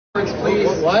Please.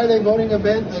 Why are they voting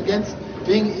against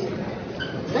being...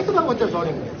 Think about what they're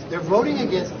voting against. They're voting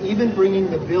against even bringing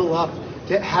the bill up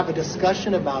to have a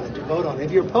discussion about it, to vote on it.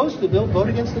 If you're opposed to the bill, vote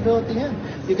against the bill at the end.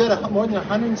 You've got more than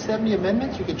 170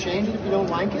 amendments. You could change it if you don't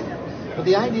like it. But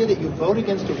the idea that you vote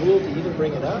against a rule to even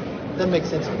bring it up doesn't make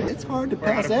sense to me. It's hard to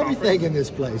pass everything in this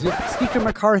place. Speaker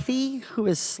McCarthy, who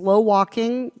is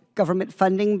slow-walking government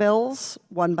funding bills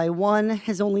one by one,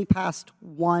 has only passed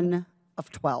 1 of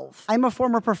 12. I'm a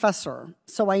former professor,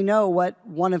 so I know what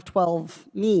 1 of 12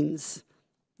 means.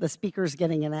 The speaker's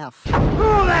getting an F.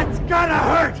 Oh, that's gonna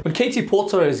hurt! When Katie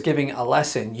Porter is giving a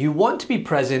lesson, you want to be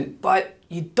present, but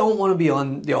you don't want to be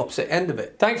on the opposite end of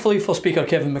it. Thankfully for Speaker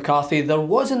Kevin McCarthy, there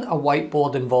wasn't a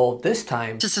whiteboard involved this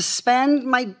time. To suspend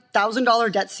my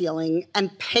 $1,000 debt ceiling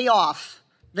and pay off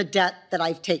the debt that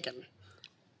I've taken.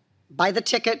 Buy the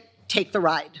ticket, take the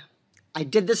ride. I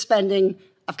did the spending,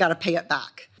 I've got to pay it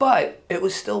back. But it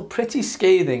was still pretty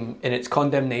scathing in its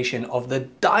condemnation of the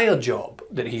dire job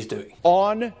that he's doing.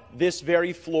 On this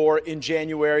very floor in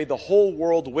January, the whole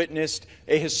world witnessed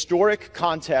a historic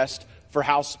contest for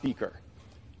House Speaker.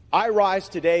 I rise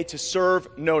today to serve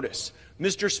notice.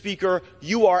 Mr. Speaker,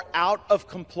 you are out of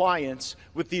compliance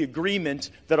with the agreement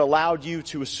that allowed you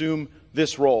to assume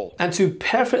this role. And to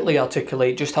perfectly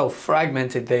articulate just how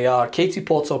fragmented they are, Katie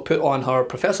Porter put on her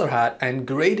professor hat and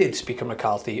graded Speaker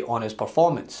McCarthy on his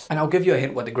performance. And I'll give you a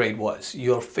hint what the grade was.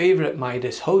 Your favourite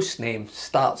Meidas host's name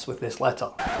starts with this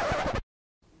letter.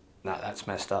 Nah, that's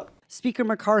messed up. Speaker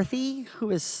McCarthy,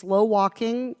 who is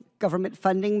slow-walking government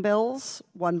funding bills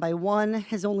one by one,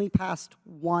 has only passed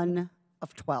 1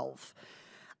 of 12.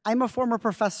 I'm a former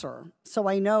professor, so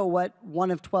I know what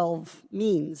 1 of 12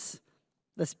 means.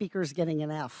 The speaker's getting an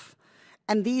F.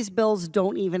 And these bills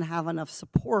don't even have enough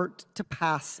support to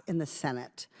pass in the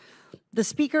Senate. The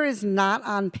speaker is not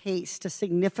on pace to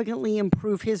significantly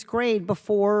improve his grade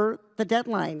before the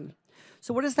deadline.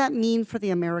 So what does that mean for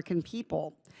the American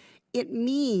people? It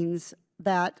means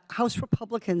that House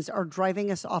Republicans are driving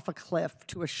us off a cliff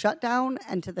to a shutdown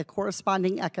and to the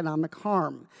corresponding economic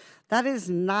harm. That is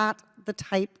not the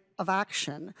type of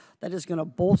action that is going to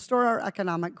bolster our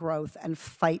economic growth and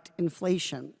fight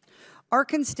inflation. Our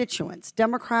constituents,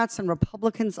 Democrats and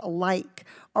Republicans alike,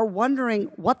 are wondering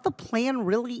what the plan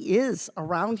really is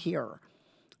around here.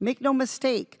 Make no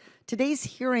mistake, today's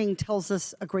hearing tells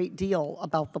us a great deal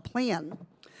about the plan.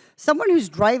 Someone who's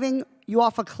driving you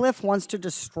off a cliff wants to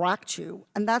distract you,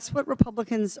 and that's what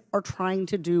Republicans are trying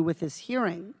to do with this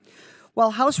hearing.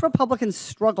 While House Republicans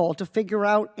struggle to figure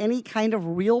out any kind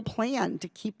of real plan to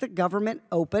keep the government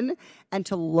open and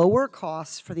to lower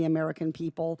costs for the American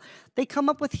people, they come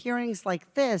up with hearings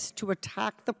like this to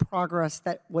attack the progress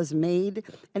that was made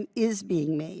and is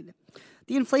being made.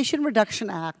 The Inflation Reduction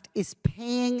Act is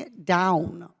paying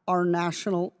down our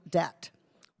national debt,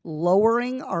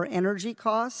 lowering our energy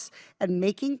costs, and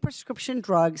making prescription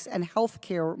drugs and health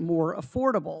care more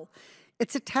affordable.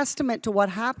 It's a testament to what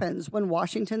happens when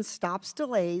Washington stops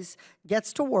delays,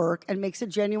 gets to work, and makes a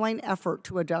genuine effort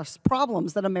to address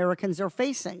problems that Americans are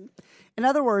facing. In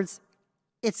other words,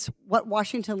 it's what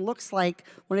Washington looks like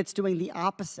when it's doing the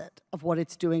opposite of what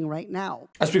it's doing right now.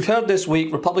 As we've heard this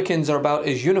week, Republicans are about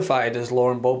as unified as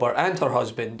Lauren Boebert and her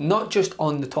husband, not just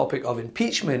on the topic of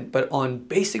impeachment, but on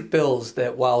basic bills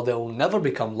that, while they'll never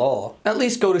become law, at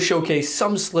least go to showcase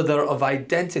some slither of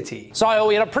identity. So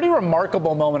we had a pretty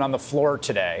remarkable moment on the floor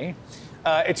today.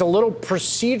 It's a little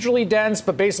procedurally dense,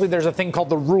 but basically there's a thing called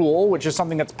the rule, which is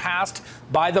something that's passed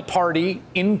by the party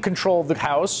in control of the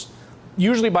House,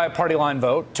 usually by a party line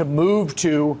vote, to move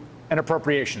to an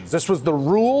appropriations. This was the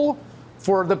rule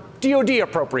for the DOD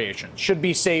appropriations. Should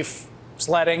be safe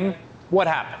sledding. What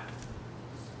happened?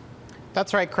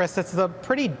 That's right, Chris. It's a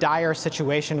pretty dire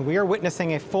situation. We are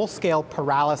witnessing a full-scale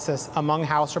paralysis among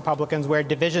House Republicans where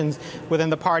divisions within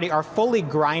the party are fully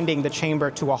grinding the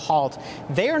chamber to a halt.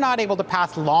 They are not able to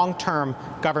pass long-term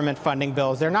government funding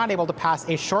bills. They're not able to pass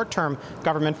a short-term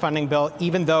government funding bill,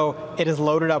 even though it is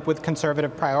loaded up with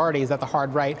conservative priorities that the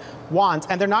hard right wants.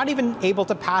 And they're not even able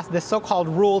to pass this so-called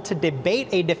rule to debate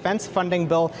a defense funding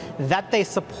bill that they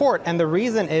support. And the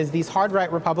reason is these hard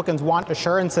right Republicans want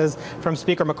assurances from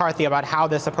Speaker McCarthy about how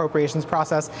this appropriations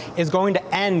process is going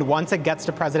to end once it gets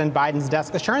to President Biden's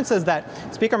desk. Assurances that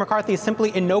Speaker McCarthy is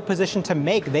simply in no position to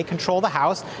make. They control the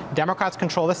House, Democrats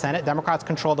control the Senate, Democrats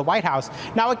control the White House.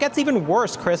 Now it gets even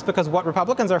worse, Chris, because what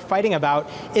Republicans are fighting about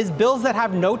is bills that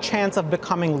have no chance of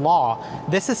becoming law.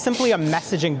 This is simply a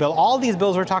messaging bill. All these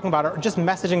bills we're talking about are just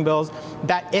messaging bills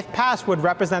that, if passed, would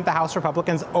represent the House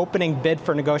Republicans' opening bid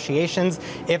for negotiations.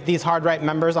 If these hard right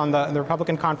members on the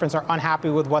Republican conference are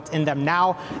unhappy with what's in them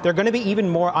now, they're going to to be even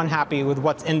more unhappy with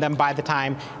what's in them by the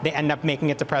time they end up making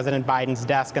it to President Biden's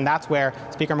desk. And that's where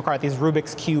Speaker McCarthy's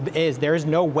Rubik's Cube is. There is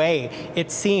no way,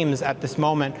 it seems at this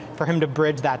moment, for him to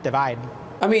bridge that divide.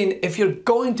 I mean, if you're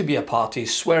going to be a party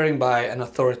swearing by an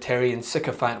authoritarian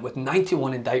sycophant with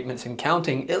 91 indictments and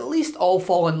counting, at least all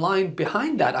fall in line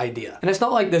behind that idea. And it's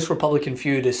not like this Republican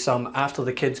feud is some after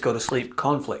the kids go to sleep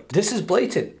conflict. This is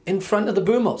blatant, in front of the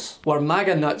boomers, where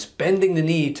MAGA nuts bending the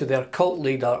knee to their cult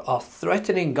leader are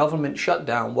threatening government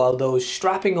shutdown while those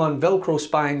strapping on Velcro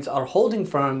spines are holding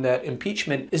firm that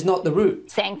impeachment is not the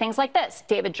route. Saying things like this,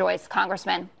 David Joyce,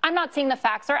 Congressman, I'm not seeing the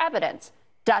facts or evidence.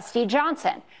 Dusty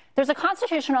Johnson, there's a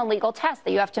constitutional and legal test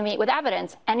that you have to meet with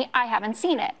evidence, and I haven't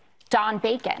seen it. Don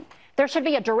Bacon, there should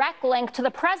be a direct link to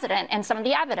the president and some of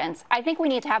the evidence. I think we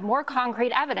need to have more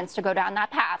concrete evidence to go down that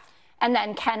path. And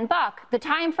then Ken Buck, the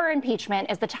time for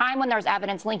impeachment is the time when there's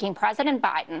evidence linking President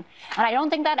Biden, and I don't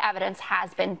think that evidence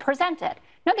has been presented.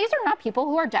 Now, these are not people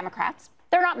who are Democrats.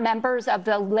 They're not members of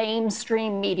the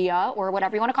lamestream media or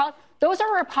whatever you want to call it. Those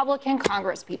are Republican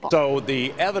Congress people. So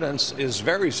the evidence is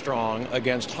very strong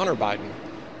against Hunter Biden.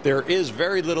 There is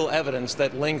very little evidence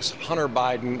that links Hunter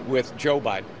Biden with Joe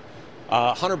Biden.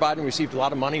 Hunter Biden received a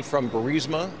lot of money from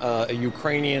Burisma, a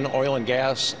Ukrainian oil and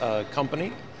gas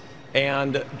company,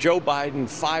 and Joe Biden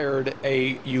fired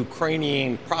a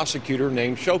Ukrainian prosecutor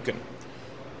named Shokin.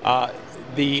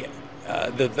 The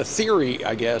theory,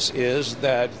 I guess, is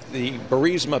that the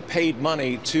Burisma paid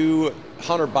money to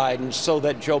Hunter Biden so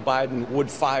that Joe Biden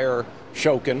would fire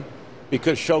Shokin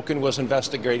because Shokin was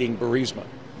investigating Burisma.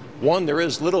 One, there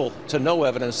is little to no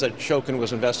evidence that Shokin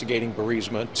was investigating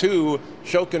Burisma. Two,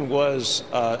 Shokin was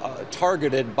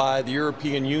targeted by the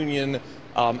European Union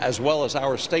as well as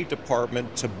our State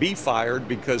Department to be fired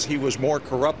because he was more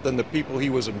corrupt than the people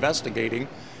he was investigating.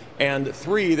 And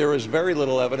three, there is very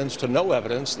little evidence to no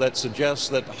evidence that suggests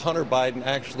that Hunter Biden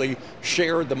actually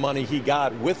shared the money he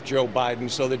got with Joe Biden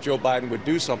so that Joe Biden would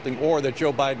do something, or that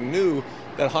Joe Biden knew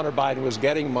that Hunter Biden was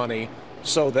getting money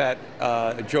so that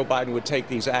Joe Biden would take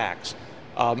these acts.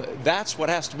 That's what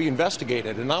has to be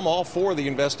investigated, and I'm all for the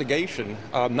investigation,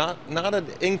 not an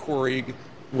inquiry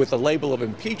with the label of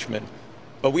impeachment.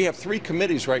 But we have three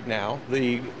committees right now,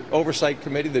 the Oversight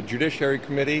Committee, the Judiciary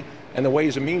Committee, and the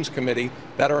Ways and Means Committee,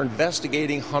 that are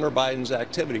investigating Hunter Biden's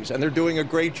activities. And they're doing a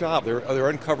great job. They're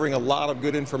uncovering a lot of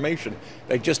good information.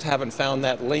 They just haven't found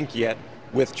that link yet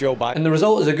with Joe Biden. And the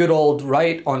result is a good old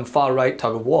right on far right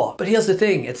tug of war. But here's the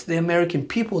thing, it's the American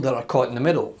people that are caught in the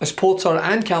middle. As Porter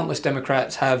and countless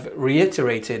Democrats have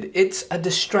reiterated, it's a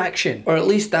distraction, or at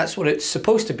least that's what it's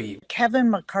supposed to be. Kevin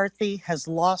McCarthy has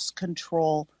lost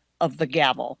control of the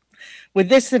gavel. With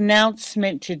this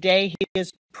announcement today, he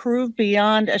has proved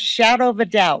beyond a shadow of a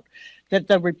doubt that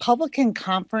the Republican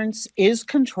conference is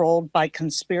controlled by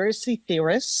conspiracy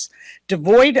theorists,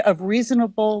 devoid of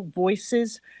reasonable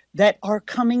voices that are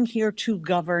coming here to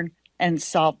govern and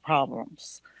solve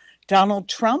problems. Donald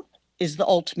Trump is the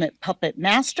ultimate puppet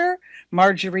master.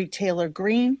 Marjorie Taylor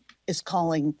Greene is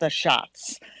calling the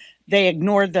shots. They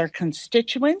ignored their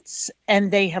constituents,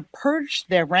 and they have purged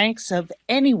their ranks of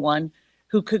anyone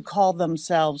who could call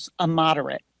themselves a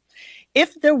moderate.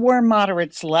 If there were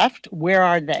moderates left, where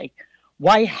are they?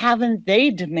 Why haven't they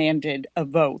demanded a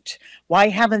vote? Why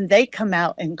haven't they come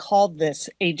out and called this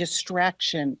a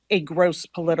distraction, a gross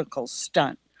political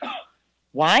stunt?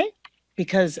 Why?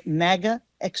 Because MAGA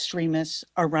extremists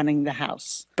are running the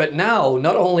House. But now,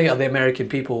 not only are the American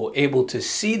people able to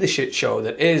see the shit show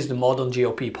that is the modern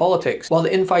GOP politics, while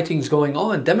the infighting's going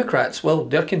on, Democrats, well,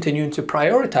 they're continuing to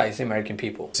prioritize the American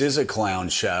people. This is a clown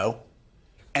show,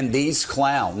 and these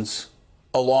clowns,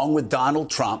 along with Donald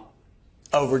Trump,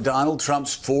 over Donald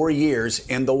Trump's 4 years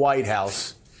in the White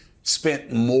House,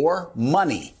 spent more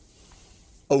money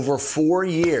over 4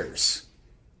 years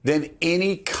than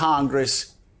any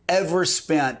Congress ever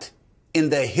spent in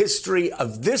the history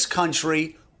of this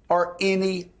country or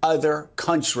any other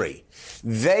country.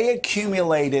 They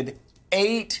accumulated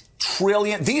 $8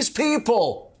 trillion. These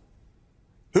people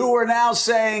who are now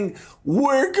saying,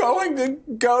 we're going to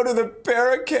go to the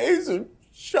barricades and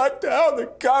shut down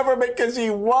the government because he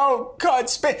won't cut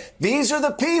spending. These are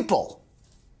the people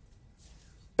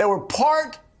that were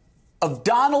part of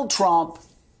Donald Trump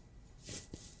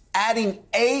adding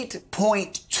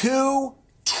 $8.2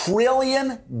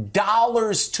 trillion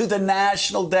to the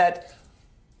national debt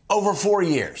over 4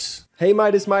 years. Hey,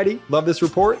 Midas Mighty, love this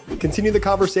report? Continue the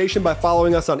conversation by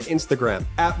following us on Instagram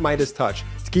 @MeidasTouch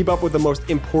to keep up with the most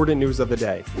important news of the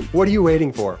day. What are you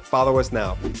waiting for? Follow us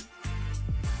now.